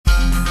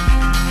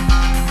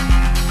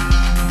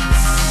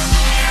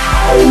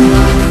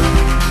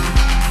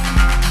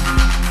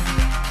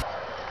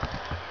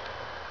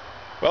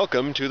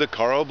Welcome to the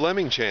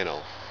Blemming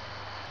channel.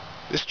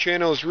 This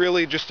channel is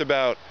really just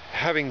about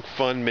having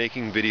fun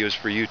making videos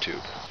for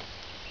YouTube.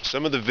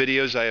 Some of the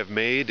videos I have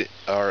made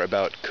are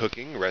about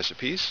cooking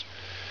recipes.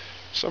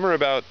 Some are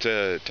about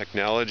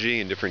technology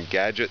and different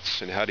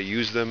gadgets and how to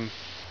use them.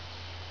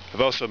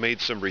 I've also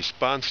made some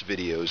response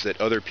videos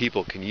that other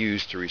people can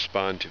use to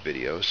respond to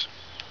videos.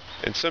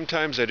 And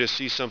sometimes I just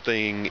see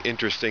something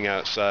interesting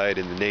outside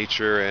in the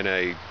nature and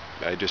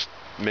I just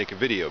make a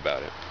video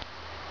about it.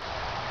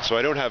 So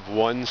I don't have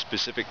one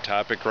specific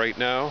topic right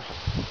now,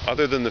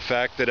 other than the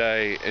fact that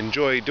I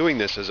enjoy doing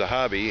this as a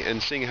hobby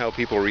and seeing how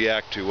people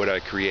react to what I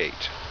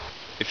create.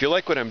 If you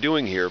like what I'm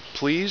doing here,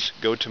 please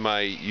go to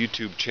my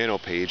YouTube channel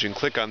page and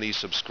click on the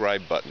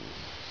subscribe button.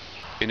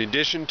 In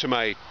addition to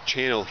my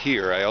channel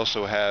here, I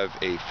also have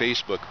a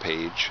Facebook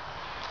page,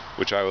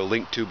 which I will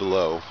link to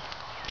below.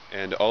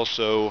 And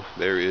also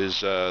there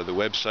is the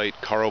website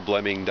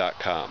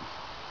blemming.com.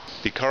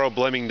 The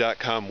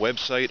blemming.com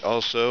website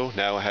also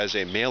now has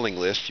a mailing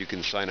list you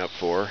can sign up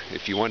for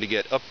if you want to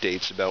get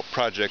updates about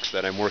projects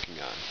that I'm working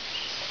on.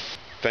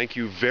 Thank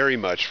you very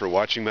much for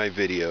watching my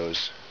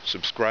videos,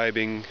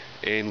 subscribing,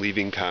 and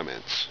leaving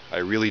comments. I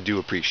really do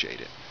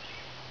appreciate it.